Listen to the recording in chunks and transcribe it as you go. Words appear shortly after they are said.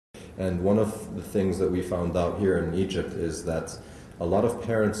And one of the things that we found out here in Egypt is that a lot of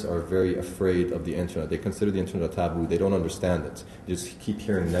parents are very afraid of the internet. They consider the internet a taboo. They don't understand it. They just keep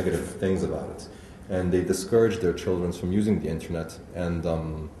hearing negative things about it. And they discourage their children from using the internet and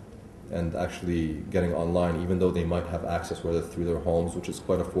actually getting online, even though they might have access, whether through their homes, which is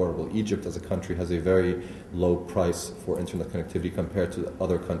quite affordable. Egypt as a country has a very low price for internet connectivity compared to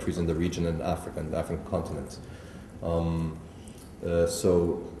other countries in the region and Africa and the African continent.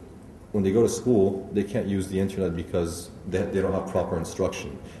 So when they go to school, they can't use the internet because they don't have proper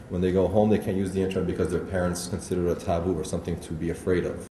instruction. When they go home, they can't use the internet because their parents consider it a taboo or something to be afraid of.